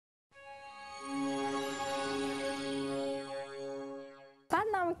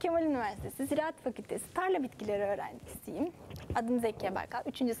Kemal Üniversitesi Ziraat Fakültesi Tarla Bitkileri öğrencisiyim. Adım Zekiye Berkal,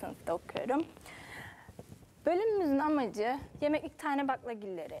 3. sınıfta okuyorum. Bölümümüzün amacı yemeklik tane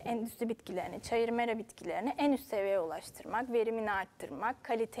baklagilleri, endüstri bitkilerini, çayır mera bitkilerini en üst seviyeye ulaştırmak, verimini arttırmak,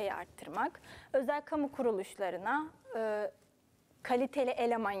 kaliteyi arttırmak, özel kamu kuruluşlarına kaliteli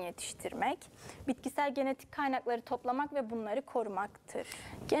eleman yetiştirmek, bitkisel genetik kaynakları toplamak ve bunları korumaktır.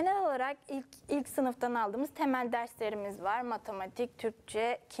 Genel olarak ilk sınıftan aldığımız temel derslerimiz var. Matematik,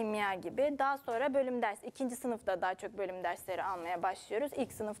 Türkçe, kimya gibi. Daha sonra bölüm dersi. 2. sınıfta daha çok bölüm dersleri almaya başlıyoruz.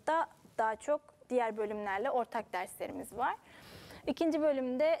 İlk sınıfta daha çok diğer bölümlerle ortak derslerimiz var. 2.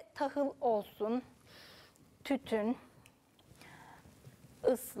 bölümde tahıl olsun, tütün,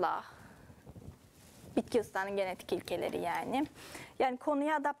 ıslah, bitki ıslahının genetik ilkeleri yani. Yani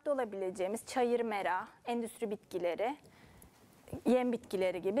konuya adapte olabileceğimiz çayır mera, endüstri bitkileri, yem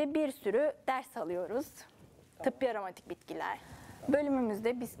bitkileri gibi bir sürü ders alıyoruz. Tıbbi aromatik bitkiler.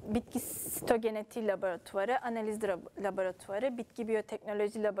 Bölümümüzde bitki sitogenetiği laboratuvarı, analiz laboratuvarı, bitki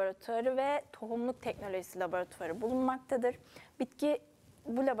biyoteknoloji laboratuvarı ve tohumluk teknolojisi laboratuvarı bulunmaktadır.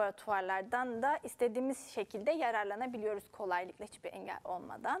 Bu laboratuvarlardan da istediğimiz şekilde yararlanabiliyoruz kolaylıkla, hiçbir engel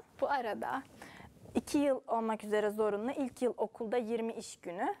olmadan. Bu arada 2 yıl olmak üzere zorunlu. İlk yıl okulda 20 iş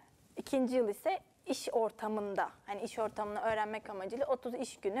günü. 2. yıl ise iş ortamında, hani iş ortamını öğrenmek amacıyla 30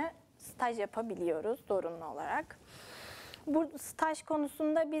 iş günü staj yapabiliyoruz zorunlu olarak. Bu staj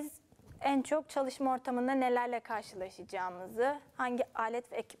konusunda biz en çok çalışma ortamında nelerle karşılaşacağımızı, hangi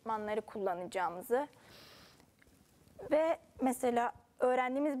alet ve ekipmanları kullanacağımızı ve mesela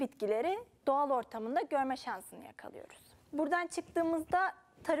öğrendiğimiz bitkileri doğal ortamında görme şansını yakalıyoruz. Buradan çıktığımızda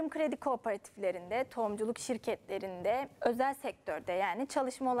tarım kredi kooperatiflerinde, tohumculuk şirketlerinde, özel sektörde yani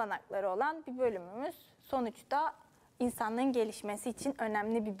çalışma olanakları olan bir bölümümüz. Sonuçta insanlığın gelişmesi için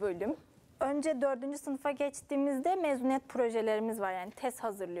önemli bir bölüm. Önce 4. sınıfa geçtiğimizde mezuniyet projelerimiz var. Yani tez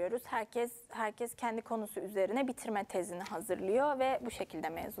hazırlıyoruz. Herkes kendi konusu üzerine bitirme tezini hazırlıyor ve bu şekilde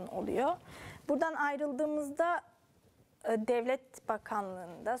mezun oluyor. Buradan ayrıldığımızda Devlet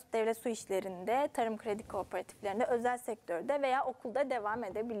Bakanlığı'nda, devlet su işlerinde, tarım kredi kooperatiflerinde, özel sektörde veya okulda devam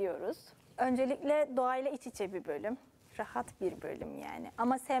edebiliyoruz. Öncelikle doğayla iç içe bir bölüm. Rahat bir bölüm yani.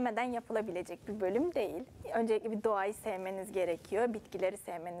 Ama sevmeden yapılabilecek bir bölüm değil. Öncelikle bir doğayı sevmeniz gerekiyor, bitkileri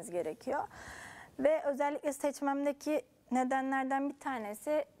sevmeniz gerekiyor. Ve özellikle seçmemdeki nedenlerden bir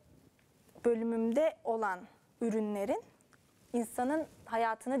tanesi bölümümde olan ürünlerin insanın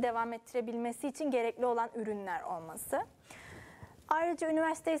hayatını devam ettirebilmesi için gerekli olan ürünler olması. Ayrıca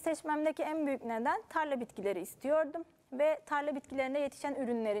üniversiteyi seçmemdeki en büyük neden tarla bitkileri istiyordum. Ve tarla bitkilerinde yetişen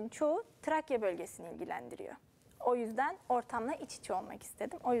ürünlerin çoğu Trakya bölgesini ilgilendiriyor. O yüzden ortamla iç içe olmak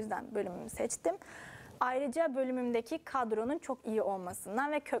istedim. O yüzden bölümümü seçtim. Ayrıca bölümümdeki kadronun çok iyi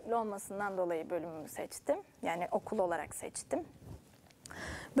olmasından ve köklü olmasından dolayı bölümümü seçtim. Yani okul olarak seçtim.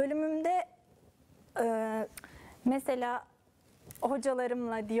 Bölümümde mesela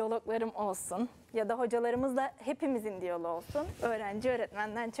hocalarımla diyaloglarım olsun ya da hocalarımızla hepimizin diyaloğu olsun. Öğrenci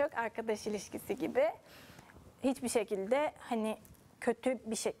öğretmenden çok arkadaş ilişkisi gibi. Hiçbir şekilde hani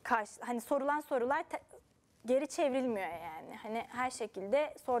kötü bir şey hani sorulan sorular geri çevrilmiyor yani. Hani her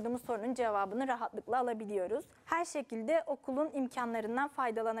şekilde sorduğumuz sorunun cevabını rahatlıkla alabiliyoruz. Her şekilde okulun imkanlarından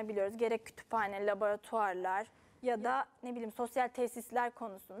faydalanabiliyoruz. Gerek kütüphane, laboratuvarlar ya da ne bileyim sosyal tesisler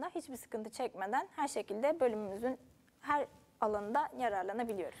konusunda hiçbir sıkıntı çekmeden her şekilde bölümümüzün her alanında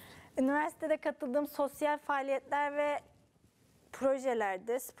yararlanabiliyoruz. Üniversitede katıldığım sosyal faaliyetler ve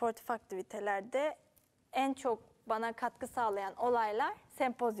projelerde, sportif aktivitelerde en çok bana katkı sağlayan olaylar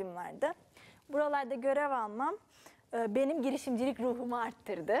sempozyumlardı. Buralarda görev almam benim girişimcilik ruhumu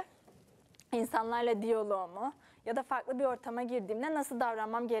arttırdı. İnsanlarla diyaloğumu ya da farklı bir ortama girdiğimde nasıl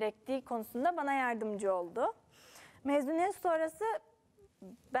davranmam gerektiği konusunda bana yardımcı oldu. Mezuniyet sonrası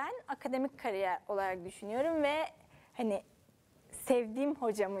ben akademik kariyer olarak düşünüyorum ve hani sevdiğim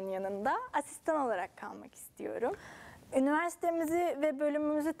hocamın yanında asistan olarak kalmak istiyorum. Üniversitemizi ve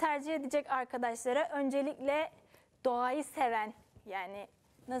bölümümüzü tercih edecek arkadaşlara öncelikle doğayı seven, yani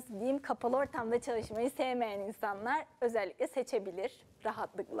nasıl diyeyim, kapalı ortamda çalışmayı sevmeyen insanlar özellikle seçebilir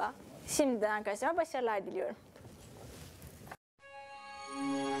rahatlıkla. Şimdiden arkadaşlar başarılar diliyorum.